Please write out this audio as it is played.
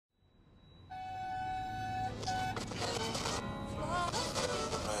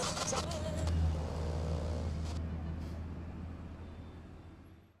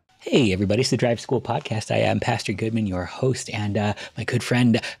Hey, everybody. It's the Drive School Podcast. I am Pastor Goodman, your host, and my good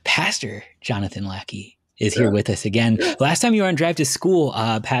friend, Pastor Jonathan Lackey, is here Yeah, with us again. yeah. Last time you were on Drive to School,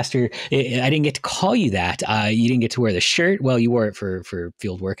 Pastor, I didn't get to call you that. You didn't get to wear the shirt. Well, you wore it for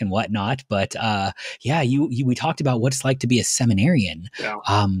field work and whatnot. But yeah, we talked about what it's like to be a seminarian. Yeah.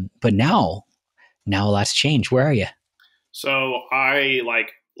 But now a lot's changed. Where are you? So I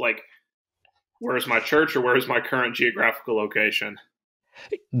like where's my church or where's my current geographical location?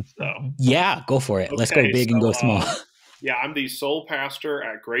 So Yeah, go for it. Let's go okay, big and go small. yeah, I'm the sole pastor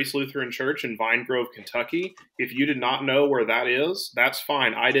at Grace Lutheran Church in Vine Grove, Kentucky. If you did not know where that is, that's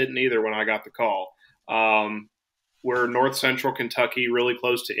fine. I didn't either when I got the call. We're north central Kentucky, really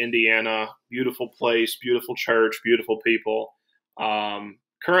close to Indiana. Beautiful place, beautiful church, beautiful people.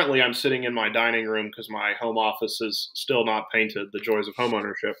 Currently, I'm sitting in my dining room because my home office is still not painted. The joys of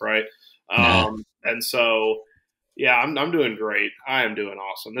homeownership, right? Nah. And so, yeah, I'm doing great. I am doing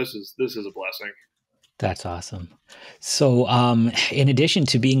awesome. This is a blessing. That's awesome. So, in addition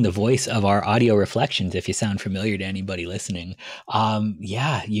to being the voice of our audio reflections, if you sound familiar to anybody listening,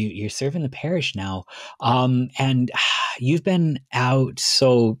 yeah, you're serving the parish now, and you've been out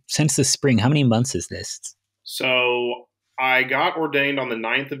so since the spring. How many months is this? So I got ordained on the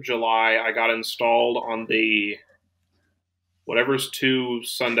 9th of July. I got installed on the whatever's 2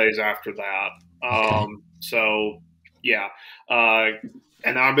 Sundays after that. Okay. So yeah,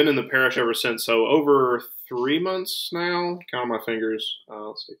 and I've been in the parish ever since. So over 3 months now. Count on my fingers.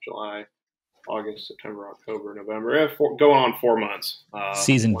 Let's see, July, August, September, October, November. Going on 4 months.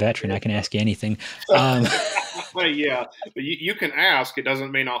 Seasoned veteran. I can ask you anything. Um, Yeah, but you can ask. It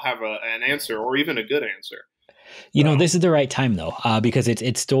doesn't mean I'll have an answer or even a good answer. this is the right time though, because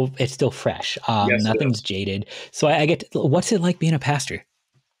it's still fresh. Yes, it Nothing's is. jaded. So I get. What's it like being a pastor?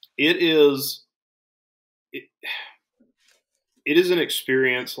 It is. It, it is an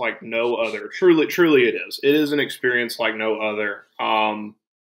experience like no other. Truly, truly, it is. It is an experience like no other.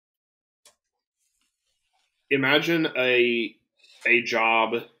 Imagine a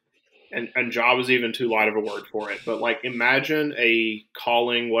job, and job is even too light of a word for it. But like, imagine a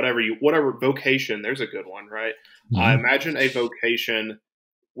calling, whatever vocation. There's a good one, right? Mhm. Imagine a vocation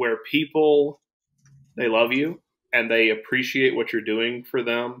where people they love you and they appreciate what you're doing for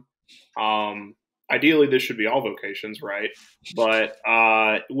them. Um, Ideally, this should be all vocations, right? But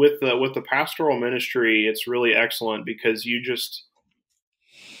with the pastoral ministry, it's really excellent because you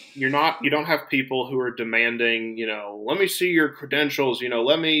don't have people who are demanding, let me see your credentials,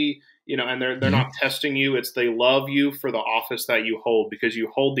 let me, and they're Mhm. not testing you. It's they love you for the office that you hold because you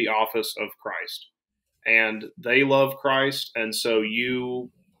hold the office of Christ, and they love Christ, and so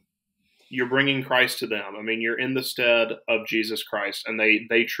you're bringing Christ to them. I mean, you're in the stead of Jesus Christ, and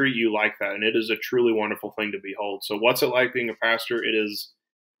they treat you like that, and it is a truly wonderful thing to behold. So, what's it like being a pastor? It is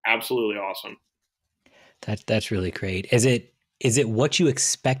absolutely awesome. That's really great. Is it what you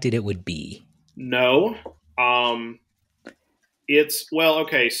expected it would be? No, um, it's well,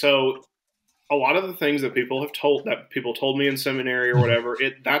 okay. So, a lot of the things that people told me in seminary or Mhm. whatever,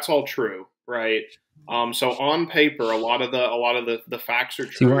 that's all true, right? So on paper, a lot of the facts are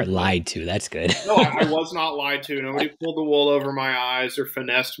So you true. weren't lied to. That's good. No, I was not lied to. Nobody pulled the wool over my eyes or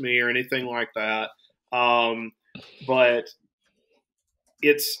finessed me or anything like that. Um, but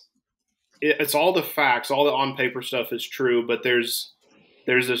it's it's all the facts, all the on paper stuff is true. But there's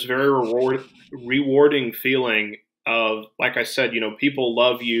this very rewarding feeling of, like I said, people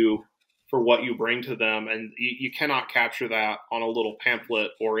love you for what you bring to them, and you cannot capture that on a little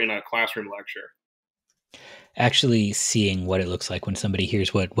pamphlet or in a classroom lecture. Actually seeing what it looks like when somebody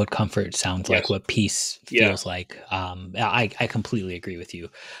hears what comfort sounds like, Yes, what peace feels yes, like. I completely agree with you.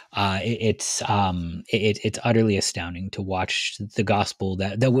 It's utterly astounding to watch the gospel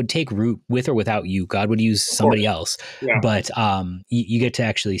that would take root with or without you. God would use of course, somebody else, yeah, but you get to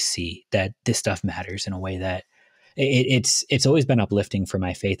actually see that this stuff matters in a way that it's always been uplifting for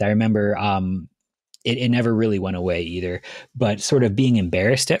my faith. I remember it never really went away either, but sort of being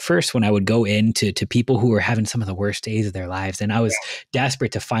embarrassed at first when I would go into people who were having some of the worst days of their lives. And I was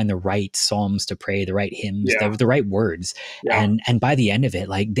desperate to find the right Psalms to pray, the right hymns, yeah, the right words. yeah, And by the end of it,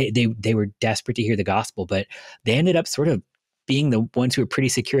 like they were desperate to hear the gospel, but they ended up sort of being the ones who were pretty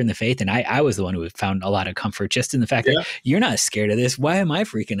secure in the faith. And I was the one who had found a lot of comfort just in the fact that yeah, you're not scared of this. Why am I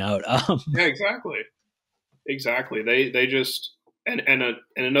freaking out? yeah, exactly. Exactly. They just and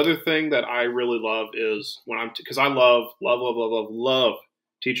another thing that I really love is when because I love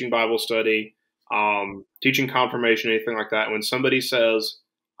teaching Bible study, teaching confirmation, anything like that. When somebody says,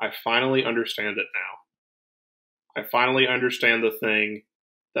 "I finally understand it now. I finally understand the thing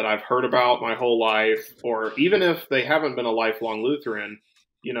that I've heard about my whole life," or even if they haven't been a lifelong Lutheran,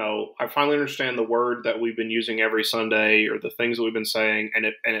 I finally understand the word that we've been using every Sunday or the things that we've been saying, and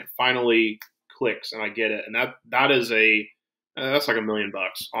it finally clicks and I get it. And that is that's like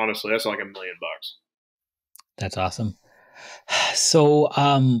 $1,000,000. Honestly, that's like $1,000,000. That's awesome. So,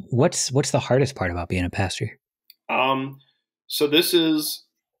 what's the hardest part about being a pastor? Um, so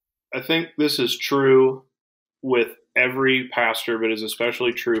I think this is true with every pastor, but is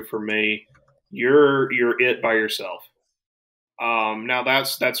especially true for me. You're it by yourself. Now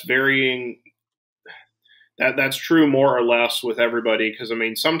that's varying. That's true more or less with everybody, because I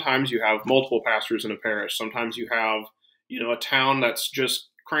mean sometimes you have multiple pastors in a parish. Sometimes you have a town that's just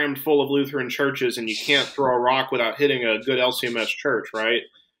crammed full of Lutheran churches, and you can't throw a rock without hitting a good LCMS church, right?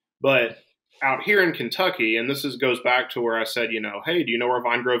 But out here in Kentucky, and goes back to where I said, hey, do you know where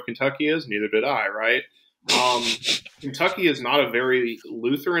Vine Grove, Kentucky is? Neither did I, right? Kentucky is not a very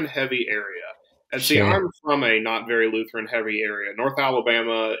Lutheran heavy area. And see, Sure. I'm from a not very Lutheran heavy area. North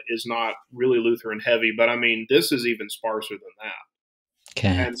Alabama is not really Lutheran heavy, but I mean, this is even sparser than that.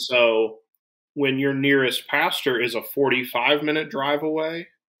 Okay. And so when your nearest pastor is a 45-minute drive away,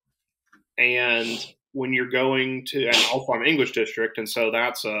 and when you're going to, and also I'm English district, and so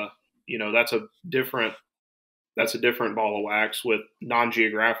that's that's a different ball of wax with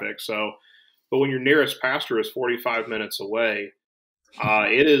non-geographic. So, but when your nearest pastor is 45 minutes away,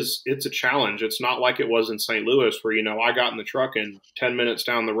 it's a challenge. It's not like it was in St. Louis where, I got in the truck and 10 minutes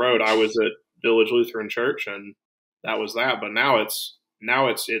down the road, I was at Village Lutheran Church and that was that. But now it's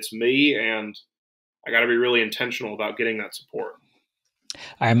me, and I got to be really intentional about getting that support.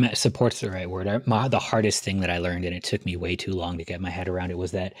 Support's the right word. The hardest thing that I learned, and it took me way too long to get my head around it,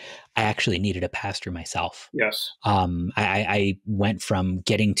 was that I actually needed a pastor myself. Yes. I went from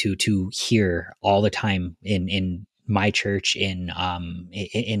getting to hear all the time in my church, in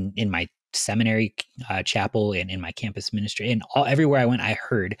my seminary chapel, and in my campus ministry, and everywhere I went, I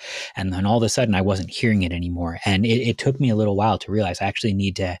heard, and then all of a sudden, I wasn't hearing it anymore, and it took me a little while to realize I actually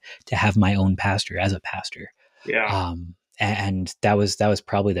need to have my own pastor as a pastor. Yeah. And that was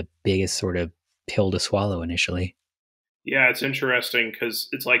probably the biggest sort of pill to swallow initially. Yeah. It's interesting because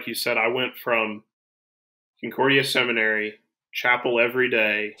it's like you said, I went from Concordia Seminary, chapel every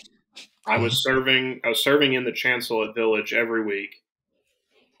day. I Yeah. was serving in the chancel at Village every week.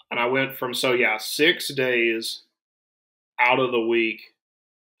 And I went from, 6 days out of the week,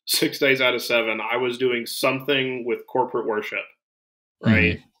 6 days out of 7, I was doing something with corporate worship,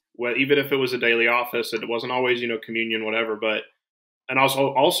 right? Mm-hmm. Well, even if it was a daily office, it wasn't always, communion, whatever. But and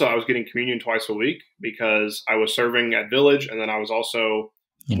also I was getting communion twice a week because I was serving at Village, and then I was also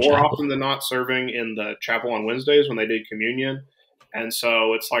In more chapel. often than not serving in the chapel on Wednesdays when they did communion. And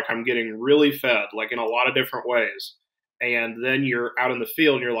so it's like I'm getting really fed, like in a lot of different ways. And then you're out in the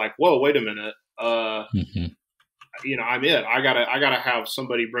field and you're like, whoa, wait a minute. Mm-hmm. I'm it. I gotta have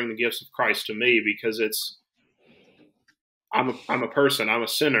somebody bring the gifts of Christ to me, because I'm a person. I'm a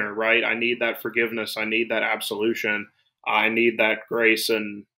sinner, right? I need that forgiveness. I need that absolution. I need that grace,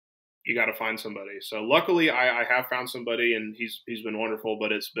 and you got to find somebody. So luckily, I have found somebody, and he's been wonderful.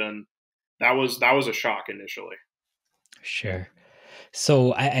 But that was a shock initially. Sure.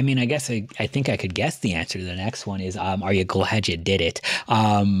 So I mean, I guess I think I could guess the answer to the next one is, are you glad you did it?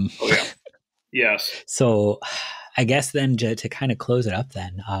 Oh yeah, yes. So I guess then to kind of close it up,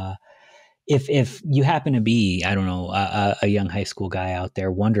 then, if you happen to be, I don't know, a young high school guy out there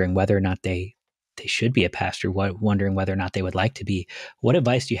wondering whether or not they should be a pastor, wondering whether or not they would like to be, what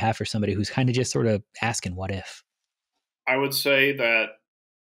advice do you have for somebody who's kind of just sort of asking, what if? I would say that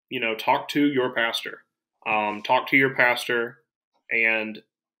talk to your pastor. Talk to your pastor and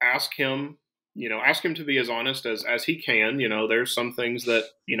ask him. Ask him to be as honest as he can. There's some things that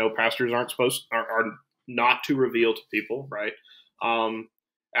pastors are not to reveal to people, right? Um,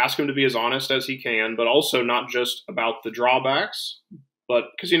 Ask him to be as honest as he can, but also not just about the drawbacks, but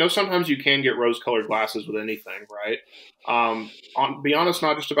because sometimes you can get rose-colored glasses with anything, right? Be honest,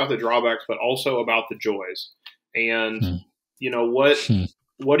 not just about the drawbacks, but also about the joys. And Hmm. you know what Hmm.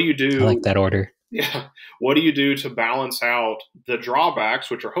 what do you I like do? that order. Yeah, what do you do to balance out the drawbacks,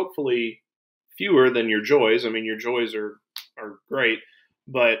 which are hopefully fewer than your joys? I mean, your joys are great,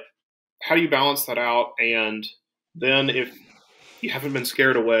 but how do you balance that out? And then if you haven't been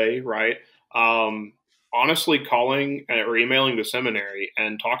scared away, right? Um, Honestly, calling or emailing the seminary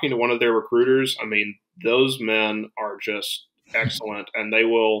and talking to one of their recruiters. I mean, those men are just excellent, and they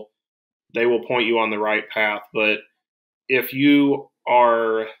will point you on the right path. But if you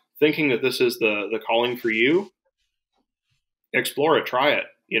are thinking that this is the calling for you, explore it, try it.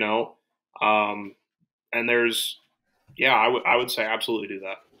 Um, and there's, yeah, I would say absolutely do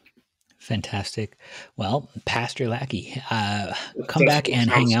that. Fantastic. Well, Pastor Lackey, come That's back what and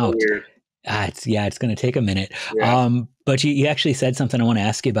hang sounds so out. weird. It's going to take a minute. Yeah. But you actually said something I want to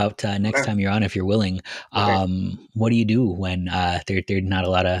ask you about next Okay. time you're on, if you're willing. Okay. What do you do when there's not a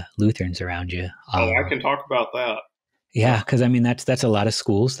lot of Lutherans around you? Oh, I can talk about that. Yeah, because I mean that's a lot of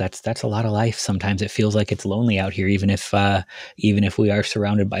schools. That's a lot of life. Sometimes it feels like it's lonely out here, even if we are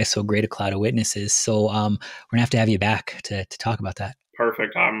surrounded by so great a cloud of witnesses. So we're gonna have you back to talk about that.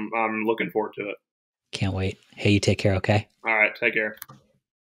 Perfect. I'm looking forward to it. Can't wait. Hey, you take care. Okay. All right. Take care.